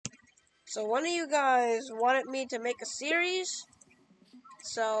So one of you guys wanted me to make a series,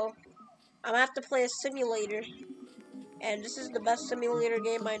 so I'm gonna have to play a simulator, and this is the best simulator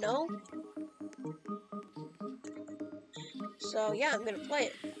game I know. So yeah, I'm gonna play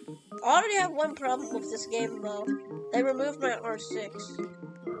it. I already have one problem with this game though. They removed my R6.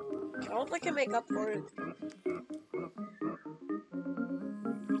 I hope I can make up for it.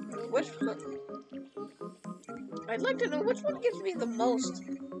 Which one? I'd like to know which one gives me the most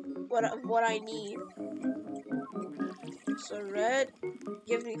what I need. So red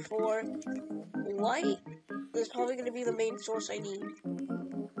gives me 4. White is probably gonna be the main source I need.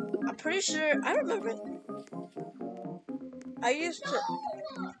 I'm pretty sure I remember. I used to.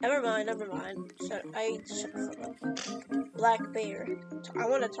 Never mind. Shut the fuck up. Black Bear. I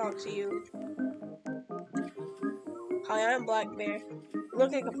want to talk to you. Hi, I'm Black Bear. You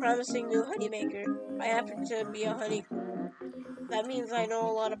look like a promising new honey maker. I happen to be a honey. That means I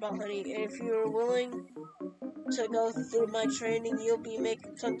know a lot about honey. And if you're willing to go through my training, you'll be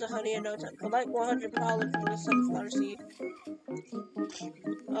making tons of honey in no time. Collect 100 pollen from the sunflower seed.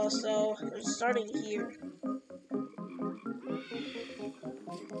 Also, I'm starting here.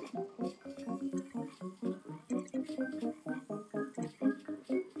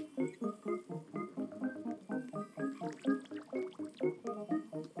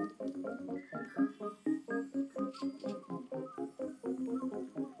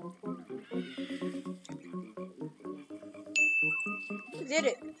 Did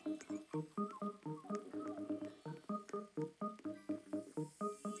it.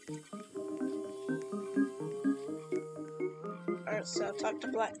 Alright, so talk to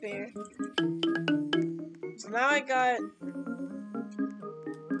Black Bear. So now I got.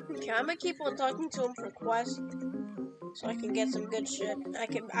 Okay, I'm gonna keep on talking to him for quests, so I can get some good shit.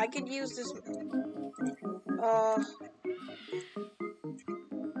 I could use this.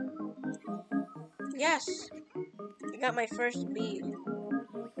 Yes, I got my first bead.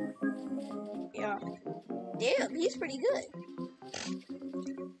 Yeah. Damn, he's pretty good.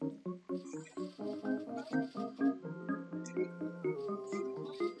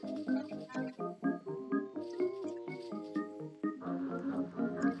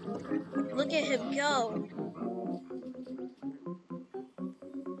 Look at him go.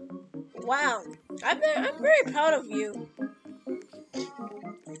 Wow. I'm very proud of you.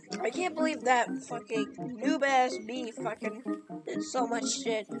 I can't believe that fucking noob ass bee fucking did so much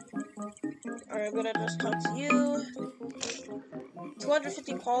shit. Alright, I'm gonna just talk to you.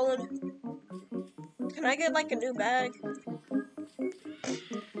 250 pollen. Can I get like a new bag?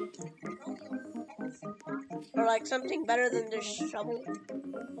 Or like something better than this shovel?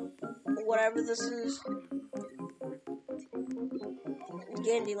 Whatever this is.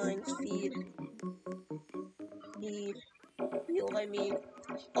 Dandelions feed. I mean,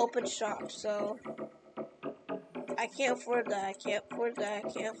 open shop, so I can't afford that, I can't afford that, I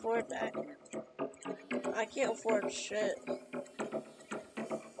can't afford that. I can't afford shit.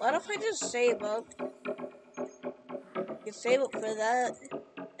 What if I just save up? I can save up for that,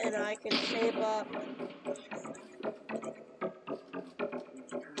 and I can save up.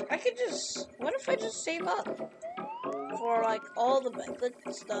 What if I just save up for like all the good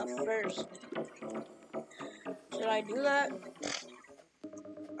stuff first? Should I do that?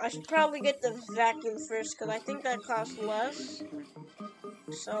 I should probably get the vacuum first, because I think that costs less.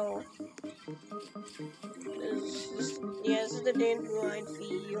 So, this is the dandelion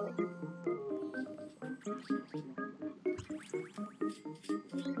field.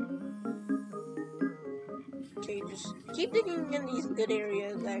 Okay, just keep digging in these good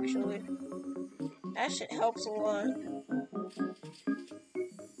areas, actually. That shit helps a lot.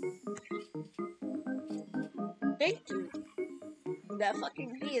 Thank you. That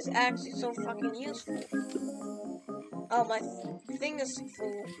fucking bee is actually so fucking useful. Oh, my thing is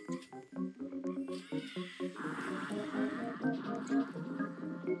full.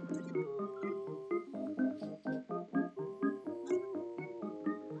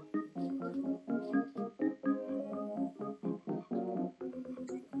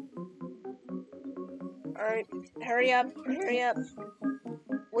 Alright, hurry up, hurry up.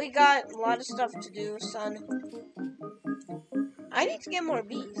 We got a lot of stuff to do, son. I need to get more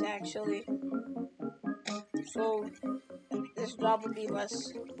bees, actually. So, this job would be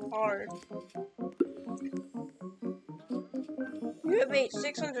less hard. You have made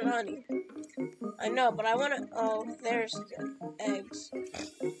 600 honey. I know, but I want to. Oh, there's the eggs.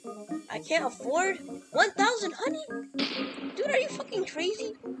 I can't afford 1,000 honey? Dude, are you fucking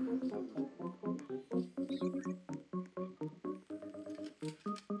crazy?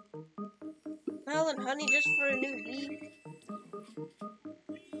 1,000 honey just for a new bee?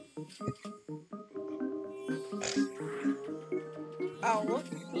 Oh, look,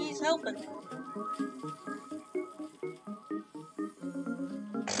 he's helping.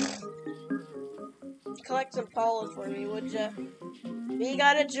 Collect some pollen for me, would ya? We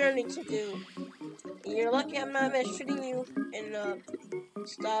got a journey to do. And you're lucky I'm not mistreating you and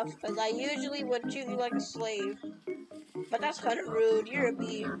stuff, because I usually would treat you like a slave. But that's kind of rude. You're a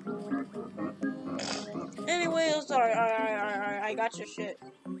bee. Anyways, alright, I got your shit.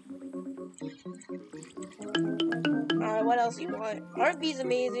 Alright, what else you want? Aren't bees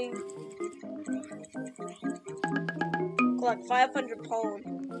amazing? Collect 500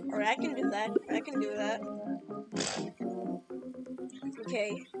 pollen. Alright, I can do that. I can do that.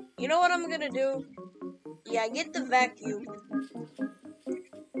 Okay. You know what I'm gonna do? Yeah, get the vacuum.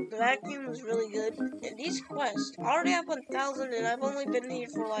 The vacuum is really good. And these quests, I already have 1,000 and I've only been here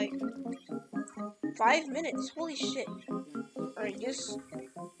for like 5 minutes. Holy shit. Alright, just...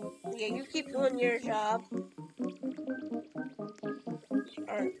 Yeah, you keep doing your job.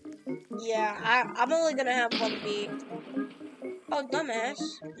 Alright. Yeah, I'm only gonna have one bee. Oh, dumbass.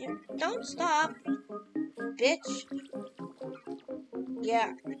 You don't stop, bitch.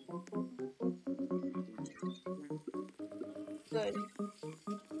 Yeah. Good.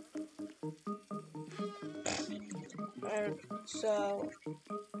 So...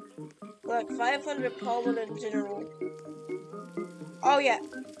 Like 500 pollen in general. Oh yeah.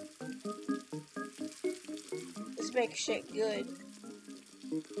 This makes shit good.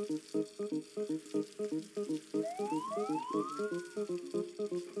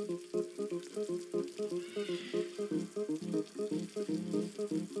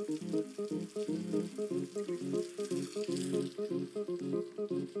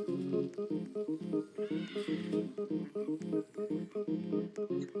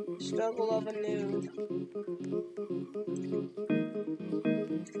 Struggle of a noob.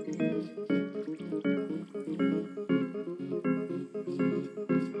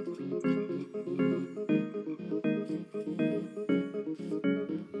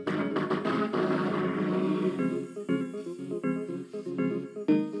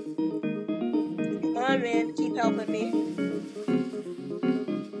 Come on, man, keep helping me.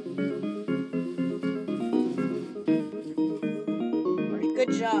 Alright,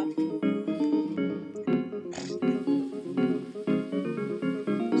 good job.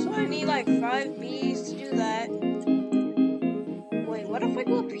 So I need like 5 bees to do that. Wait, what if I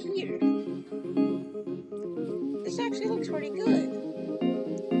go up here? This actually looks pretty good.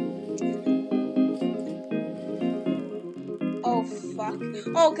 Oh, fuck.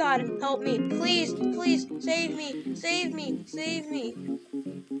 Oh, God, help me. Please, please, save me. Save me. Save me.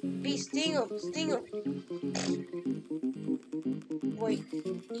 Bee, sting him. Sting him. Wait.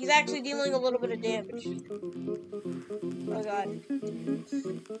 He's actually dealing a little bit of damage. Oh, God.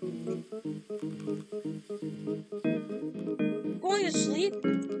 Going to sleep?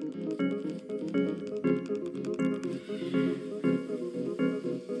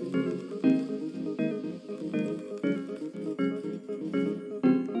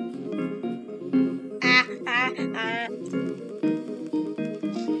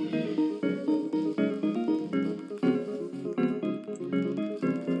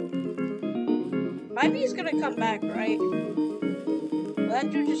 My bee's gonna come back, right? Will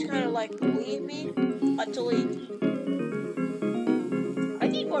that dude just kind of like leave me until he... I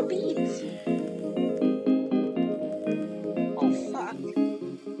need more bees. Oh, fuck.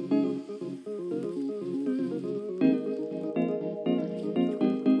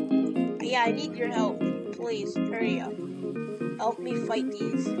 Yeah, I need your help. Please, hurry up. Help me fight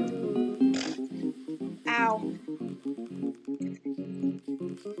these. Ow.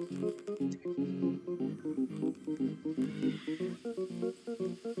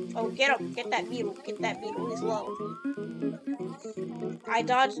 Oh, get him. Get that beetle. Get that beetle. He's low. I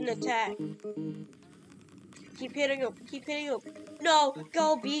dodged an attack. Keep hitting him. Keep hitting him. No.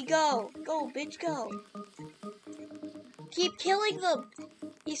 Go, bee, go. Go, bitch, go. Keep killing them.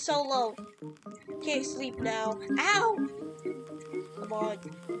 He's so low. Can't sleep now. Ow. Come on.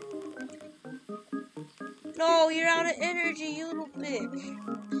 No, you're out of energy, you little bitch.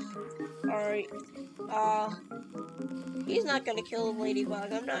 Alright. He's not gonna kill the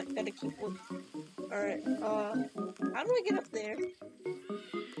ladybug. I'm not gonna keep with... Alright, how do I get up there?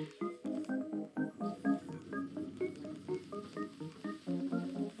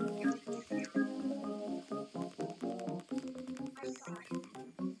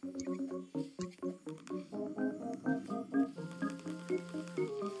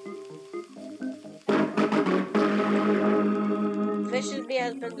 Vicious Bee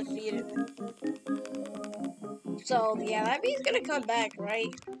has been defeated. So, yeah, that means he's gonna come back,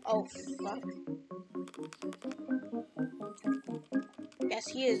 right? Oh, fuck. Yes,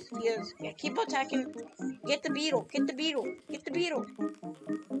 he is. He is. Yeah, keep attacking. Get the beetle. Get the beetle. Get the beetle.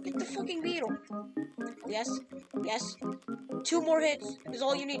 Get the fucking beetle. Yes. Yes. 2 more hits is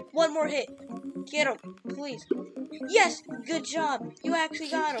all you need. 1 more hit. Get him, please. Yes! Good job. You actually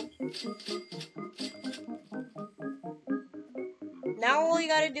got him. Now all you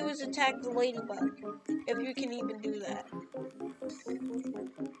gotta do is attack the ladybug. If you can even do that.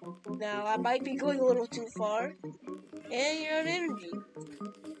 Now, I might be going a little too far. And you're out of energy.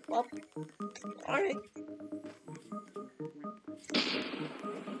 Well, alright.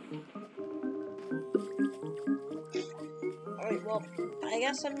 Alright, well, I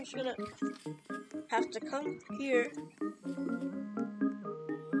guess I'm just gonna have to come here.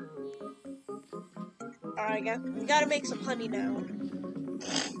 Alright, we gotta make some honey now.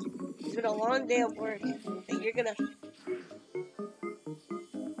 It's been a long day of work, and you're gonna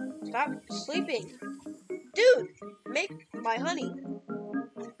stop sleeping. Dude, make my honey.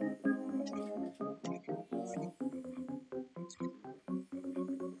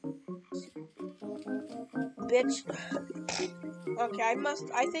 Bitch. Okay,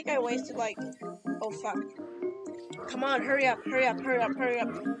 I think I wasted like, oh fuck. Come on, hurry up, hurry up, hurry up, hurry up.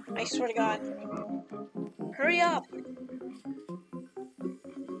 I swear to God. Hurry up.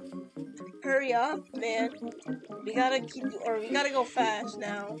 Hurry up, man. We gotta go fast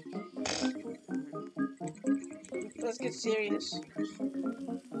now. Let's get serious.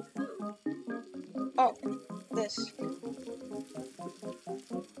 Oh, this.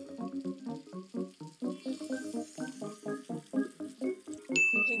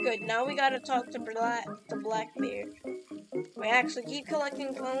 Okay, good. Now we gotta talk to the Blackbeard. We actually keep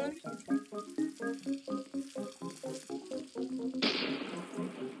collecting clones.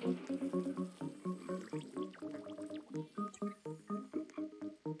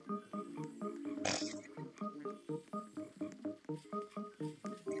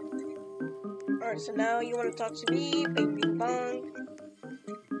 Alright, so now you wanna talk to me, Bing Bing Bong.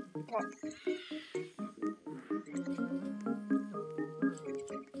 Oh.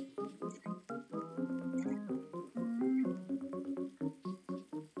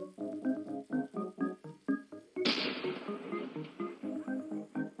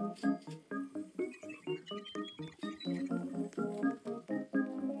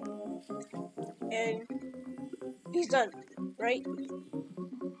 'And he's done, right?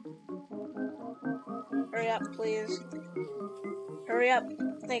 Hurry up, please. Hurry up.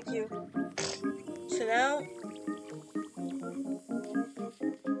 Thank you. So now...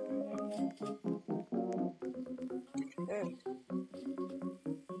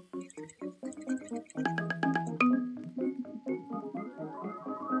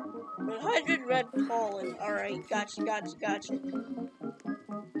 100 red pollen. Alright, gotcha.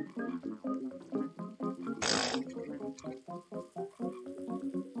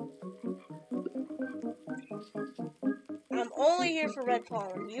 I'm only here for red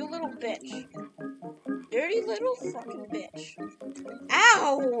pollen. You little bitch. Dirty little fucking bitch.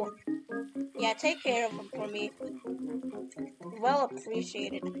 Ow! Yeah, take care of him for me. Well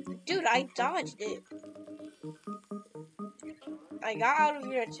appreciated. Dude, I dodged it. I got out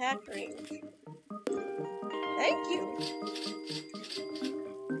of your attack range. Thank you.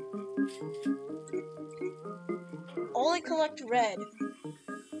 Only collect red.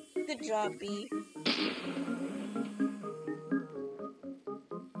 Good job, B.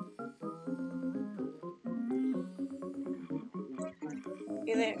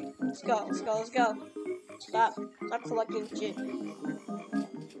 Okay, there. Let's go. Stop collecting shit.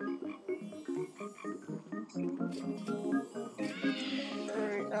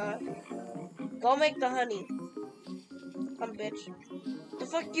 Go make the honey. Come, bitch. The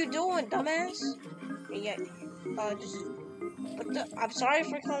fuck you doing, dumbass? Yeah, I'm sorry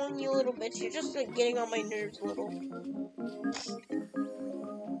for calling you a little bitch. You're just like getting on my nerves a little.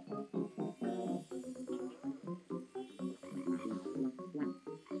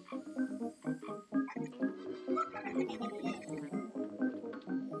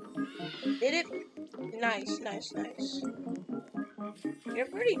 Did it? Nice. You're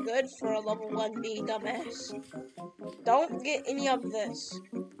pretty good for a level 1B, dumbass. Don't get any of this.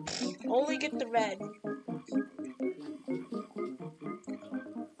 Only get the red.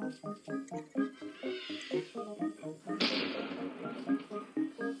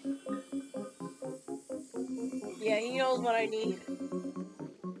 Yeah, he knows what I need.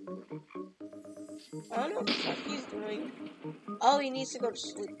 I don't know what the fuck he's doing. Oh, he needs to go to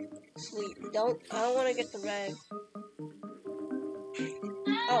sleep. I don't want to get the red.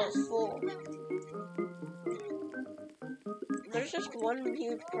 Oh, it's full. there's just one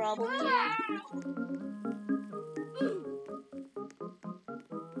huge problem here.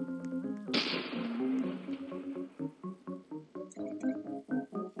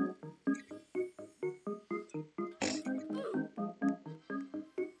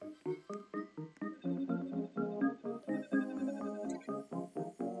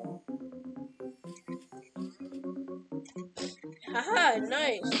 Haha,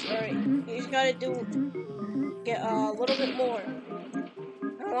 nice. Alright, you just gotta get a little bit more.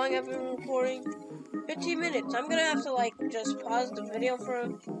 How long have we been recording? 15 minutes. I'm gonna have to like just pause the video for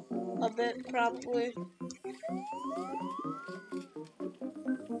a bit probably.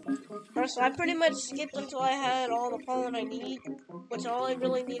 Alright, so I pretty much skipped until I had all the pollen I need, which all I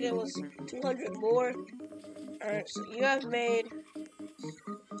really needed was 200 more. Alright, so you have made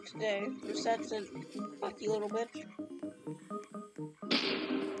today resets and fuck you little bitch.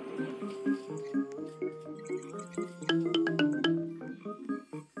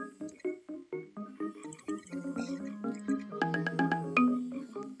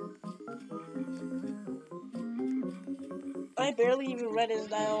 I barely even read his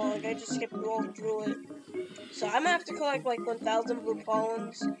dialogue, I just skipped all through it. So I'm gonna have to collect like 1,000 blue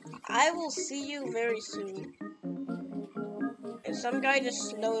pollens. I will see you very soon. And some guy just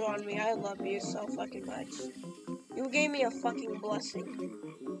snowed on me. I love you so fucking much. You gave me a fucking blessing.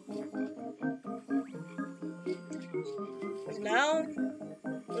 Cause now,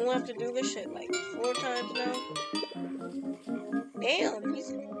 we'll have to do this shit like 4 times now. Damn,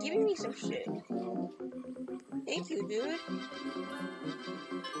 he's giving me some shit. Thank you, dude.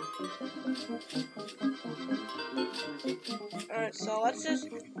 Alright, so I'm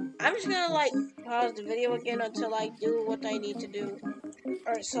just gonna like pause the video again until I do what I need to do.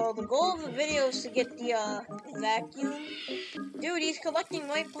 Alright, so the goal of the video is to get the vacuum. Dude, he's collecting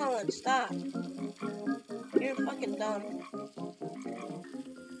white pollen, stop. You're fucking dumb.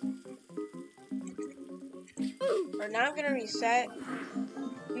 Alright, now I'm gonna reset.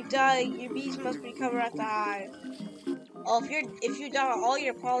 You die, your bees must recover at the hive. Oh, if you die, all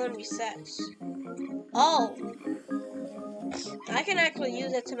your pollen resets. Oh! I can actually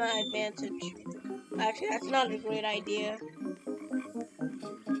use it to my advantage. Actually, that's not a great idea.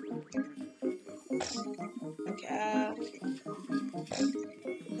 Okay,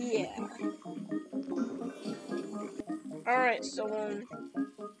 yeah. Alright, so,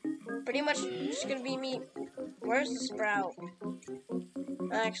 pretty much just gonna be me. Where's the sprout?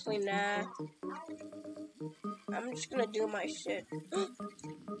 Actually, nah. I'm just gonna do my shit.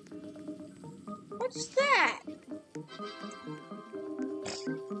 What's that?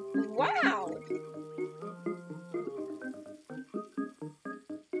 Wow!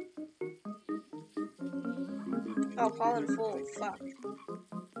 Oh, pollen full. Fuck.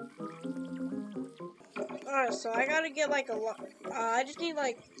 Alright, so I gotta get like a lot. I just need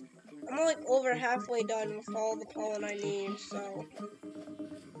like. I'm like over halfway done with all the pollen I need, so.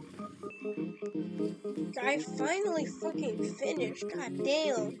 I finally fucking finished. God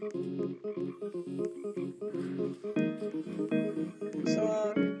damn.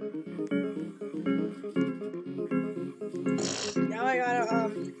 So, now I gotta,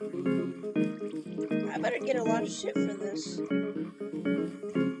 I better get a lot of shit for this.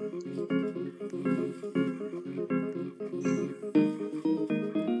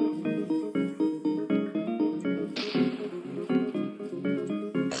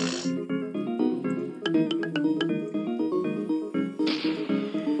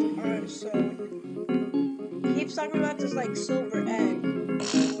 Alright, so, he keeps talking about this, like, silver egg. Do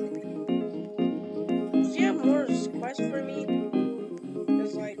you have more quests for me?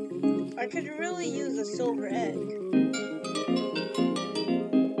 Because, like, I could really use a silver egg.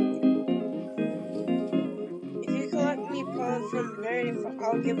 If you collect me pollen from very far,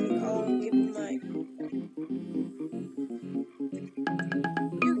 I'll give you my.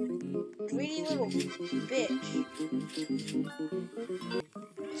 You greedy little bitch.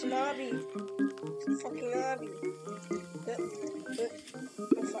 It's an obby. It's a fucking obby.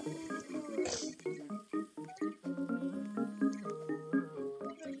 Oh, fuck.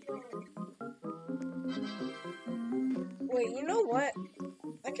 Wait, you know what?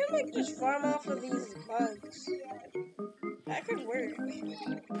 I can like just farm off of these bugs. That could work.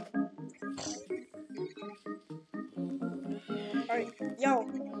 Alright, yo,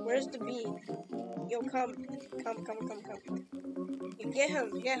 where's the bee? Yo, come. You get him.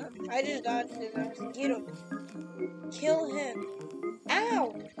 I just dodged his ass. Get him. Kill him.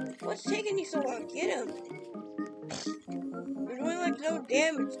 Ow! What's taking you so long? Get him. You're doing like no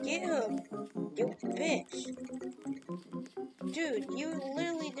damage. Get him. You bitch. Dude, you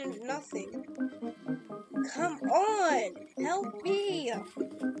literally did nothing. Come on! Help me!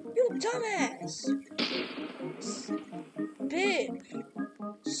 You dumbass! Bitch!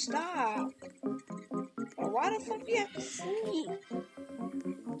 Stop! Oh, why the fuck do you have to sleep?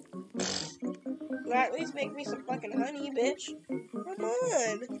 Or at least make me some fucking honey, bitch. Come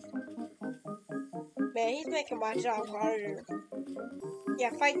on! Man, he's making my job harder.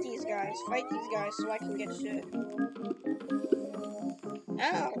 Yeah, fight these guys. Fight these guys so I can get shit.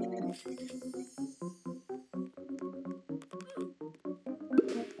 Ow!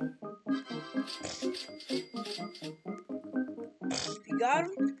 You got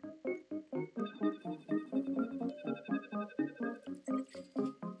him?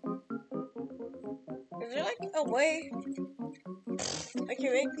 Is there like a way I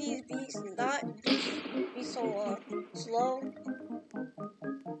can make these beasts not be so slow?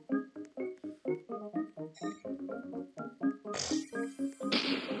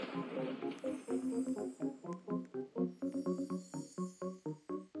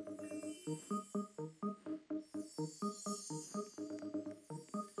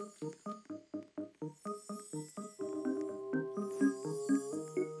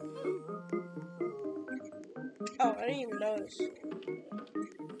 Oh, I didn't even notice.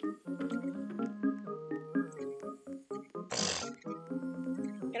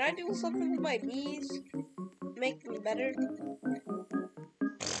 Can I do something with my bees? Make them better?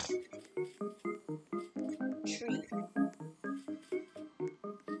 Tree.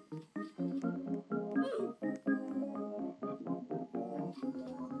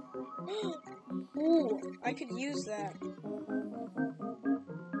 Ooh, I could use that.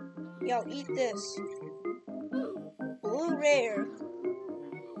 Yo, eat this. Blue rare.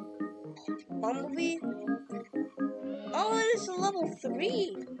 Bumblebee? Oh, it is a level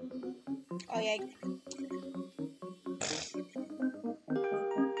 3. Oh, yeah.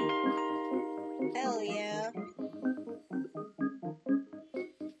 Hell yeah.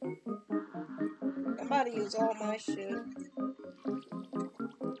 I'm about to use all my shit.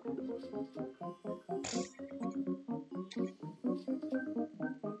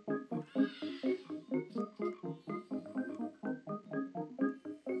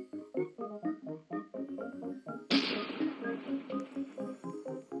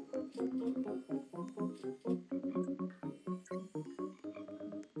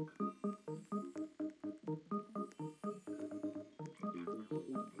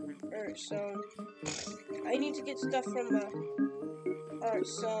 Alright, so I need to get stuff from alright,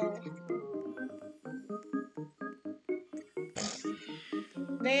 so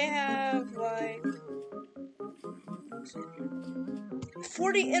they have like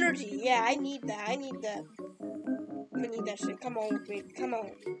 40 energy. Yeah, I need that. I need that. I'm gonna need that shit. Come on with me. Come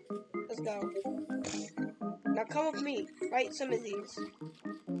on. Let's go. Now come with me. Fight some of these.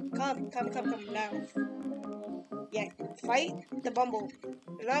 Come now. Yeah, fight the bumble.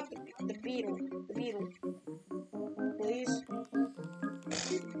 Not the beetle. The beetle. Please.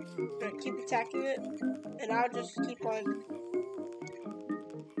 Keep attacking it. And I'll just keep on.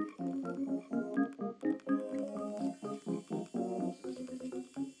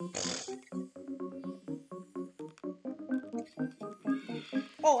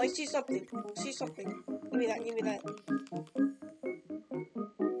 Oh, I see something. I see something. Give me that. Give me that.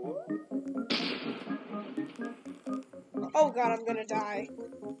 Oh god, I'm gonna die.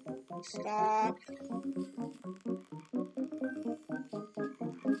 Stop.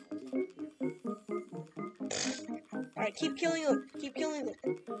 Alright, keep killing them. Keep killing them.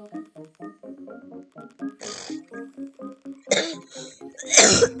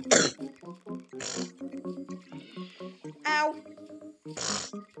 Ow.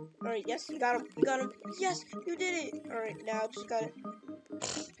 Alright, yes, you got him. You got him. Yes, you did it. Alright, now just got it.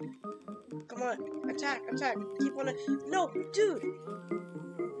 Come on. Attack, attack. Keep on it. No, dude.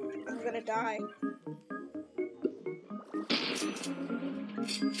 I'm gonna die.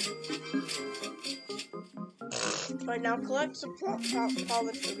 Alright, now collect some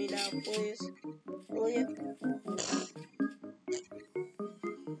pollen for me now, please. Will you?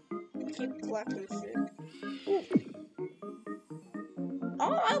 Keep collecting shit. Ooh.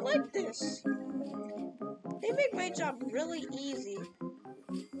 Oh, I like this. They make my job really easy.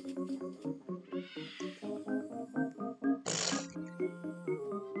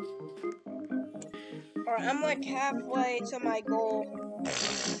 Alright, I'm like halfway to my goal.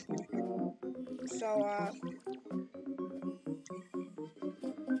 So,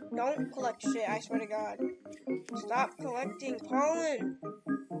 don't collect shit, I swear to God. Stop collecting pollen.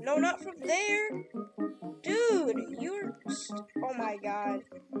 No, not from there. Dude, you're... Oh my God.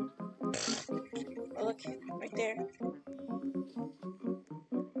 Oh, look, right there.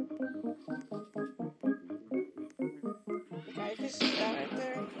 That right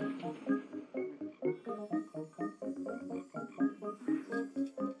there.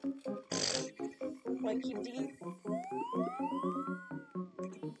 Like you did.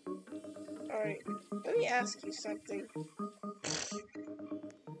 Alright, let me ask you something.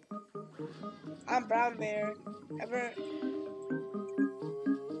 I'm Brown Bear. Ever...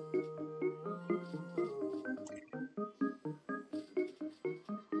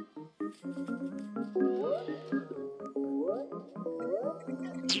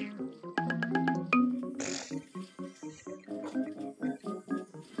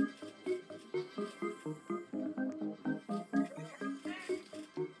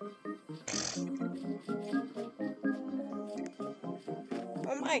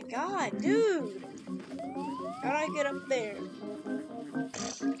 Oh my god, dude! How'd I get up there?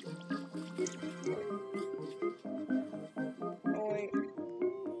 Oh wait.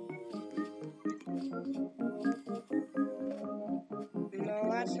 No,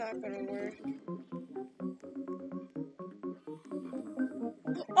 that's not gonna work.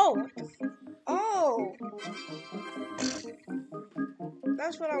 Oh! What the f- Oh!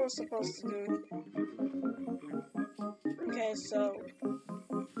 That's what I was supposed to do. Okay, so...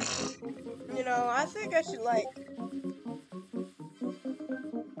 You know, I think I should, like...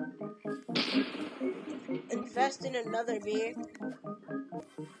 invest in another vehicle.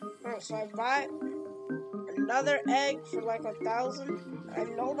 Oh, so I buy another egg for like 1,000.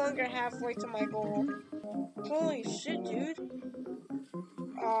 I'm no longer halfway to my goal. Holy shit, dude.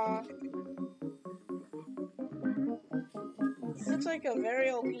 This looks like a very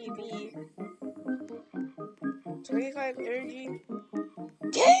OPB. 25 energy.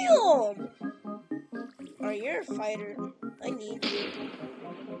 Damn! Oh, you're a fighter. I need you.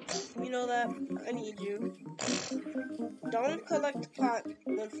 You know that? I need you. Don't collect pot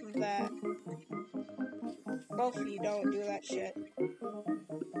from that. Both of you don't do that shit.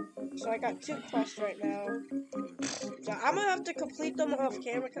 So I got 2 quests right now. So I'm gonna have to complete them off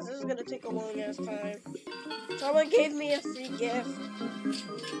camera because this is gonna take a long ass time. Someone gave me a free gift.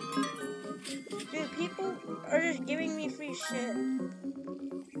 Dude, people are just giving me free shit.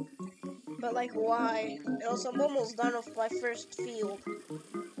 But like, why? And also, I'm almost done with my first field.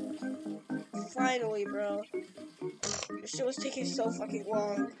 Finally, bro. This shit was taking so fucking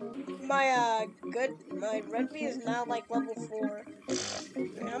long. My red bee is now like level 4.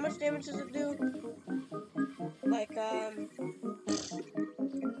 And how much damage does it do? Like,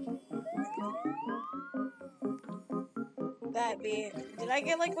 that bee. Did I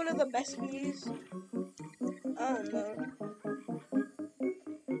get like one of the best bees? I don't know.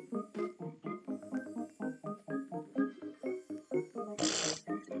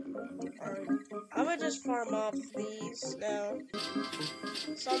 I'm gonna just farm off these now.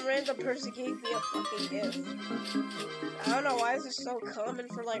 Some random person gave me a fucking gift. I don't know why is this so common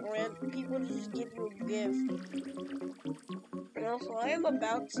for like random people to just give you a gift. And also, I am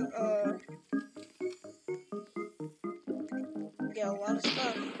about to get a lot of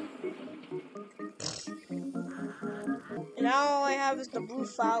stuff. And now all I have is the blue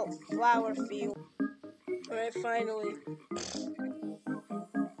flower field. Alright, finally.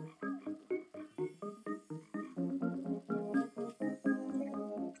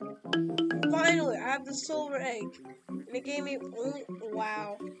 Finally, I have the silver egg. And it gave me only...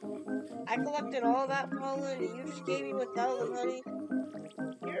 Wow. I collected all that pollen and you just gave me 1,000 honey.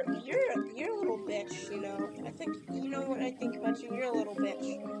 You're a little bitch, you know. I think, you know what I think about you? You're a little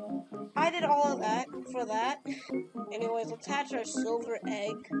bitch. I did all of that for that. Anyways, let's hatch our silver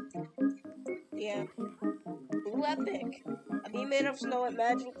egg. Yeah. Blue epic. A bee made of snow that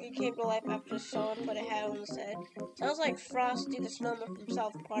magically came to life after someone put a hat on his head. Sounds like Frosty the Snowman from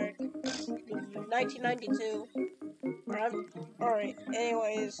South Park. 1992. Alright,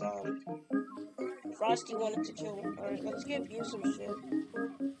 anyways, Frosty wanted to kill him. Alright, let's give you some shit.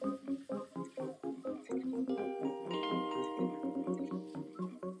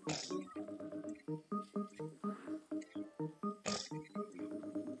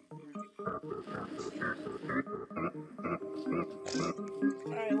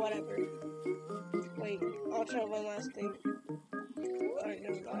 Alright, whatever. Wait, I'll try one last thing. Alright,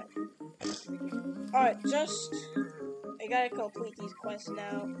 never mind. Alright, I gotta complete these quests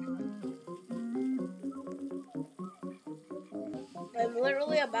now. I'm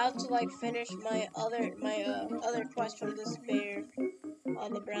literally about to like finish my other quest from this bear.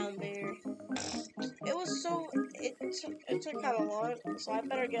 on the brown bear. It was so, it took kind of long, so I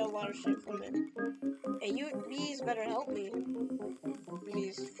better get a lot of shit from it. And you bees better help me with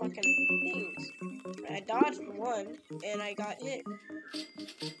these fucking things. I dodged one, and I got hit.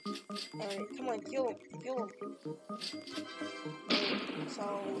 Alright, come on, kill him, kill him. So,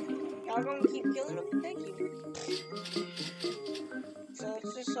 y'all gonna keep killing him? Thank you. So,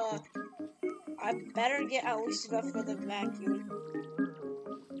 it's just, I better get at least enough for the vacuum.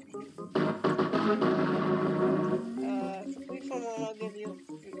 Complete from one, I'll give you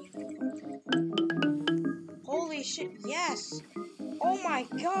 3. Holy shit, yes! Oh my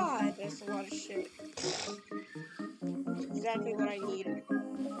god! That's a lot of shit. That's exactly what I need.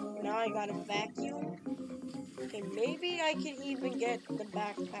 Now I got a vacuum. Okay, maybe I can even get the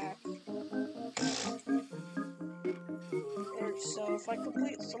backpack. Or so, if I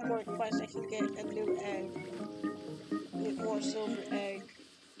complete some more quests, I can get a new egg. Get more silver egg.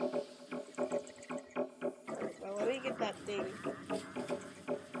 Alright, well, let me get that thing.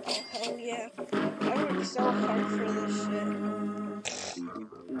 Oh, hell yeah. I worked so hard for this shit.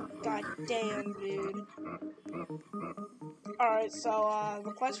 God damn, dude. Alright, so,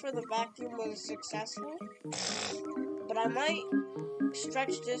 the quest for the vacuum was successful. But I might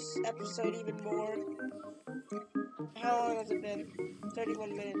stretch this episode even more. How long has it been?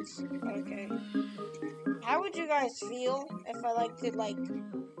 31 minutes. Okay. How would you guys feel if I, did,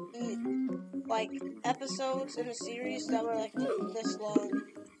 episodes in a series that were, this long?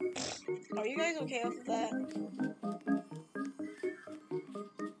 Are you guys okay with that?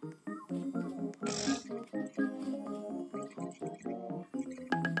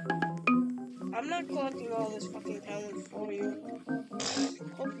 I'm not collecting all this fucking talent for you.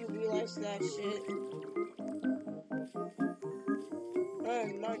 Hope you realize that shit.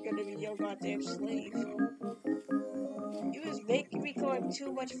 I'm not gonna be your goddamn slave. You was making me collect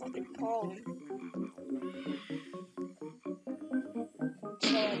too much fucking pollen.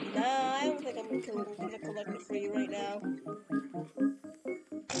 So, nah, I don't think I'm gonna collect it for you right now.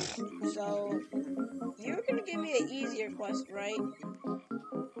 So, you're gonna give me an easier quest, right?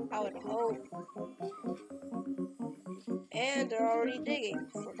 I would hope. And they're already digging.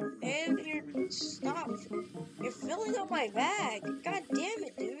 And stop. You're filling up my bag. God damn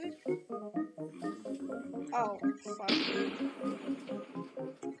it, dude. Oh, fuck you.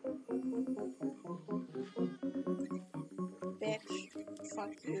 Bitch.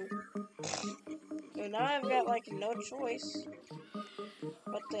 Fuck you. So now I've got, no choice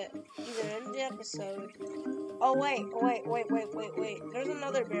but to either end the episode. Oh, wait. There's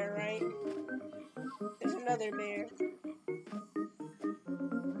another bear, right? There's another bear.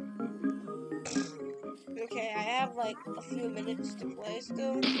 Okay, I have, a few minutes to play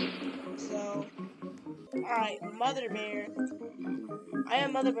still. So, alright, Mother Bear. I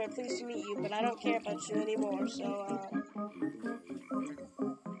am Mother Bear, pleased to meet you, but I don't care about you anymore, so,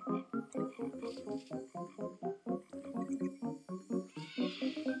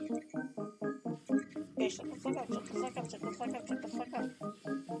 okay, shut the fuck up.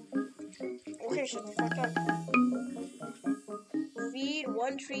 Okay, shut the fuck up. Feed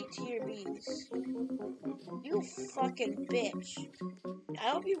 1 treat to your bees. You fucking bitch. I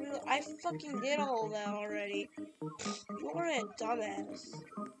hope you realize I fucking did all that already. You're a dumbass.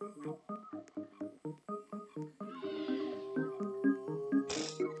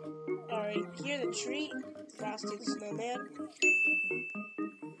 Alright, here's the treat. Frosty the Snowman.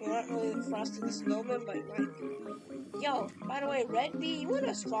 Well, not really the Frosty the Snowman, but yo, by the way, Red Bee, you want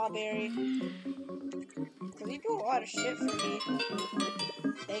a strawberry? Cause you do a lot of shit for me.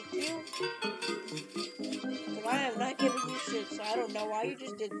 Thank you. Cause I am not giving you shit, so I don't know why you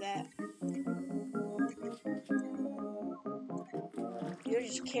just did that. You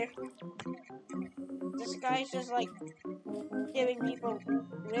just care. This guy's just giving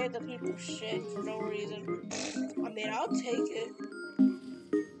random people shit for no reason. I mean, I'll take it.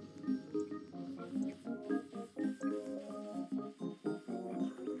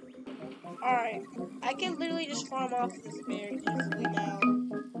 Alright, I can literally just farm off this bear easily now.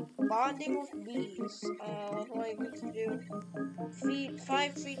 Bonding with bees. What do I need to do? Feed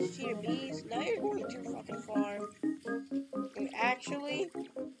 5 treats to your bees. Now you're going too fucking far. And actually,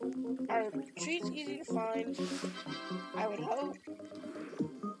 are treats easy to find? I would hope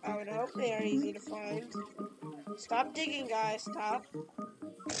they are easy to find. Stop digging, guys. Stop.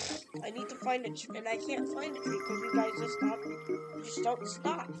 I need to find a tree, and I can't find a tree because you guys just don't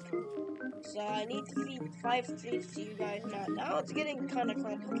stop. So I need to feed 5 treats to you guys now. Now it's getting kind of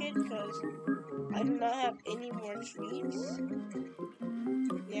complicated because I do not have any more treats.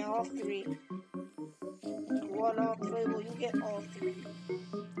 Yeah, all 3. You want all three? Well, you get all three.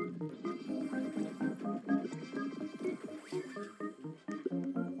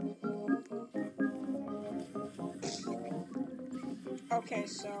 Okay,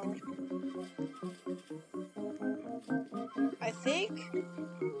 so I think,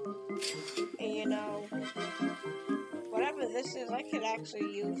 you know, whatever this is, I could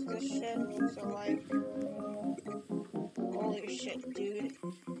actually use this shit. So like, holy shit, dude.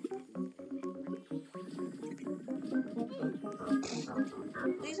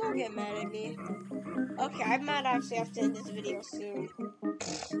 Please don't get mad at me. Okay, I might actually have to end this video soon.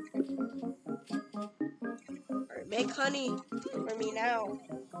 Alright, make honey for me now.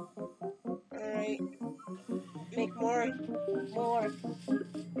 Alright. Make more. More.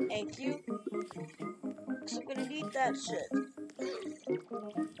 Thank you. Cause I'm gonna need that shit.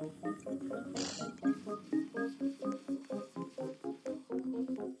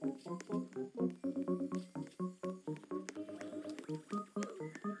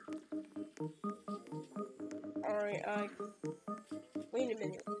 Alright, wait a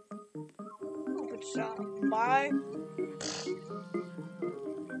minute. Open shop. Buy.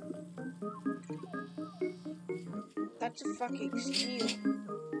 That's a fucking steal.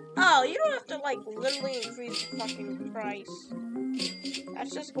 Oh, you don't have to, like, literally increase the fucking price.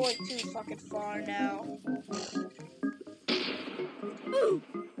 That's just going too fucking far now.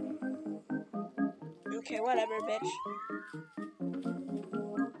 Okay, whatever, bitch.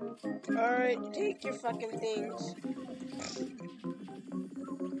 Alright, take your fucking things.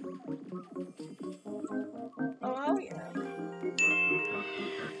 Oh, hell yeah.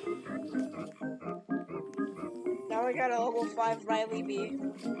 Now we got a level 5 Riley B.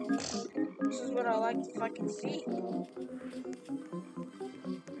 This is what I like to fucking see.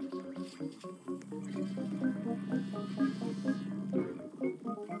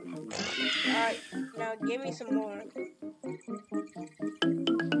 Alright, now give me some more.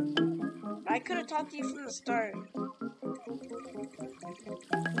 I could have talked to you from the start.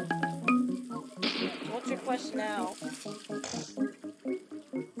 What's your quest now?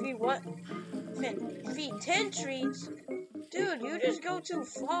 Feed what? Feed 10 treats? Dude, you just go too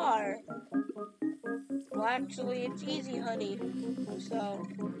far. Well, actually, it's easy, honey. So,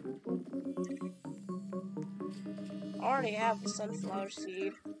 I already have the sunflower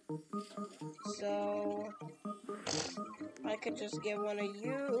seed. So, I could just get one of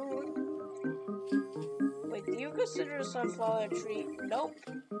you. Wait, do you consider a sunflower a treat? Nope.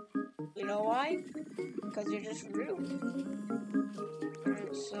 You know why? Because you're just rude.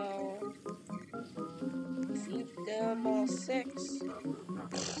 And so, feed them all 6.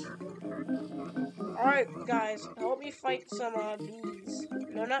 Alright, guys, help me fight some, bees.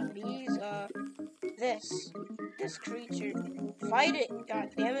 No, not bees, this creature. Fight it, god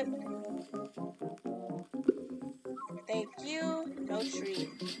damn it. Thank you, no treat.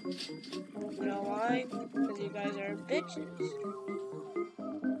 You know why? Because you guys are bitches.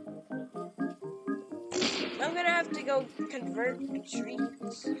 I'm gonna have to go convert the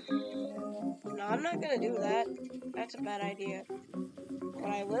treats. No, I'm not gonna do that. That's a bad idea.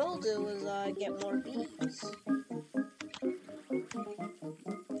 What I will do is, get more bees.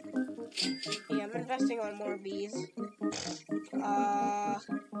 Yeah, I'm investing on more bees.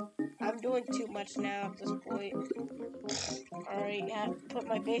 I'm doing too much now at this point. Alright, put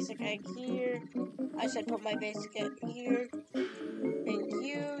my basic egg here. I said put my basic egg here. Thank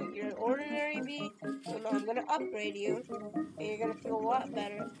you. You're an ordinary bee. So now I'm gonna upgrade you. And you're gonna feel a lot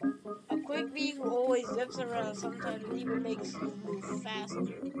better. A quick bee who always zips around, sometimes it even makes you move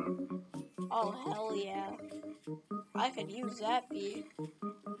faster. Oh, hell yeah. I could use that bee.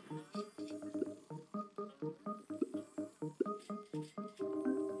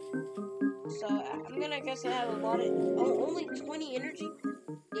 So, I'm gonna guess I have a lot of... Oh, only 20 energy?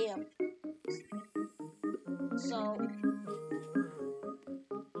 Damn. So...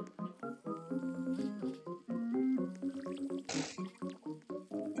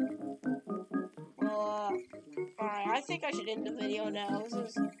 Well, alright, I think I should end the video now. This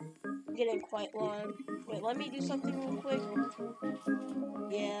is getting quite long. Wait, let me do something real quick.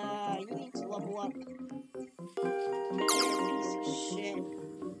 Yeah, you need to level up. Piece of shit.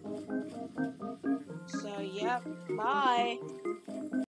 So, yep, bye.